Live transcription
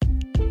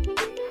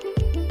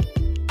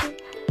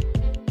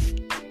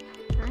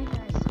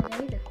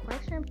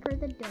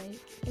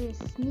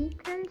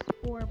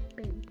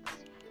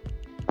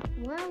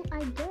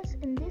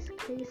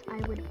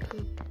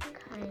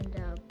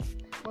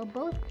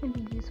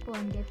useful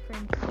in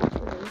different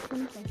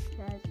situations, such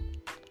as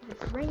if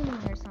it's raining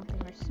or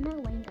something or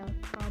snowing, I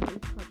would probably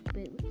put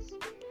boots.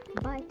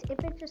 But if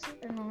it's just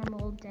a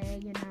normal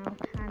day,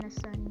 kind of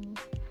sunny,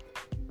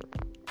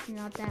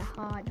 not that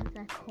hot, not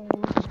that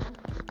cold,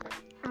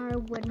 I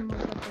wouldn't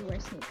most likely wear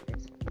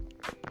sneakers.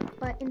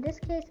 But in this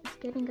case, it's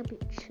getting a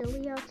bit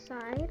chilly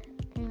outside,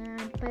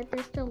 but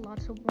there's still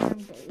lots of warm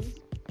days,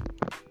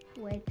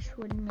 which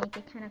would make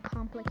it kind of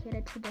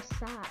complicated to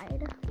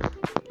decide.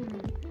 Let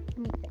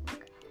me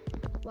think.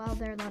 While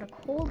there are a lot of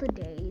colder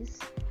days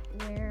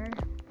where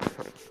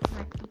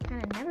you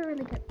kind of never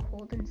really get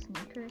cold in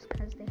sneakers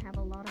because they have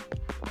a lot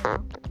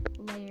of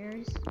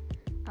layers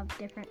of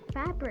different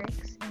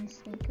fabrics in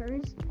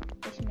sneakers,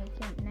 which make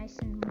it nice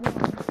and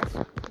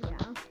warm.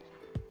 Yeah.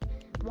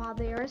 While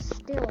they are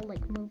still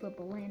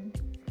movable and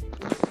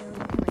so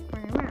you can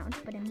run around,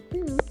 but in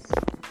boots,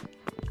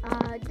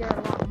 there are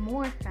a lot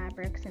more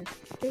fabrics and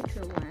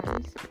thicker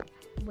ones,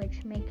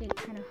 which make it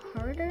kind of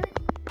harder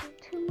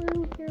to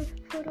move your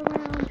foot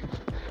around,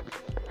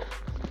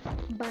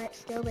 but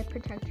still they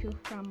protect you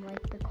from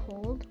the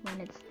cold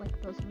when it's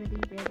those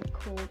really, really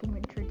cold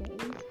winter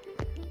days.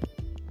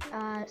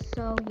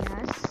 So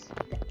yes,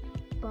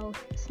 both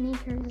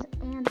sneakers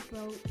and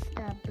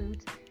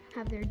boots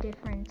have their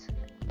different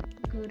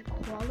good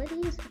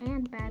qualities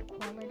and bad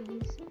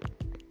qualities.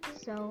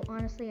 So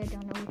honestly, I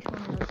don't know which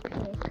one I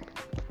would pick.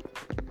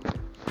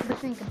 But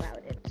think about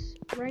it.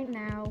 Right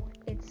now,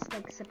 it's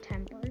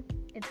September.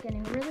 It's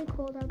getting really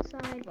cold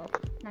outside. Well,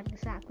 not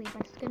exactly,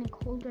 but it's getting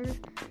colder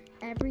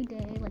every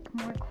day,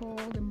 more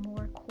cold and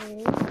more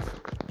cold.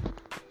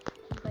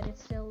 But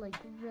it's still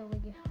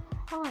really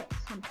hot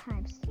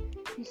sometimes.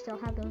 You still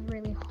have those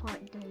really hot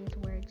days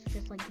where it's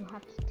just you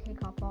have to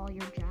take off all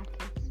your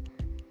jackets.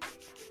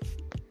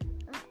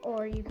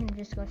 Or you can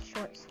just go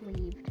short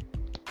sleeved.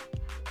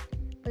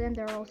 But then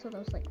there are also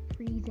those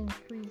freezing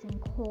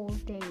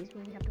cold days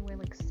where you have to wear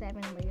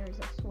 7 layers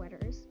of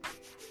sweaters.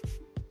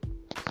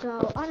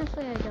 So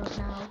honestly, I don't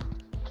know.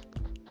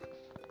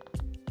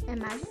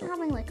 Imagine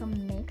having a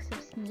mix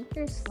of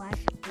sneakers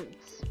 /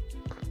 boots.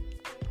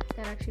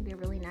 That'd actually be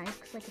really nice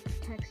because it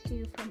protects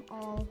you from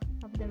all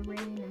of the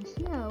rain and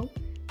snow,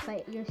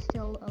 but you're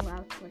still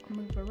allowed to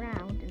move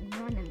around and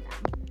run in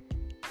them.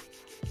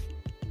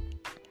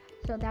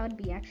 So that would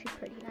be actually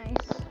pretty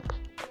nice.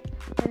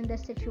 But in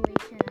this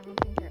situation, I don't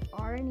think there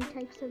are any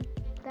types of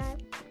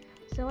that.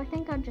 So I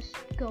think I'll just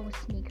go with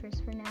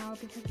sneakers for now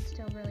because it's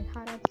still really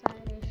hot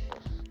outside-ish.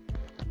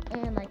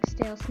 And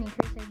still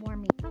sneakers, they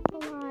warm me up a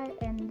lot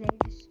and they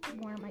just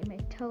warm my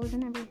toes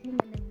and everything,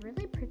 and they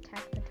really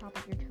protect the top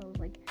of your toes.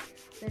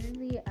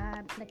 Literally,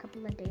 a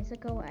couple of days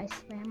ago, I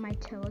slammed my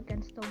toe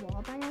against the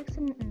wall by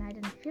accident and I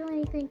didn't feel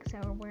anything because I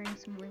was wearing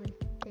some really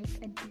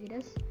thick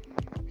Adidas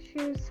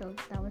shoes, so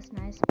that was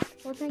nice.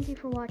 Well, thank you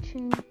for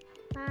watching.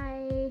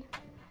 Bye.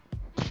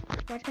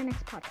 Watch my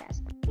next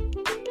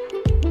podcast.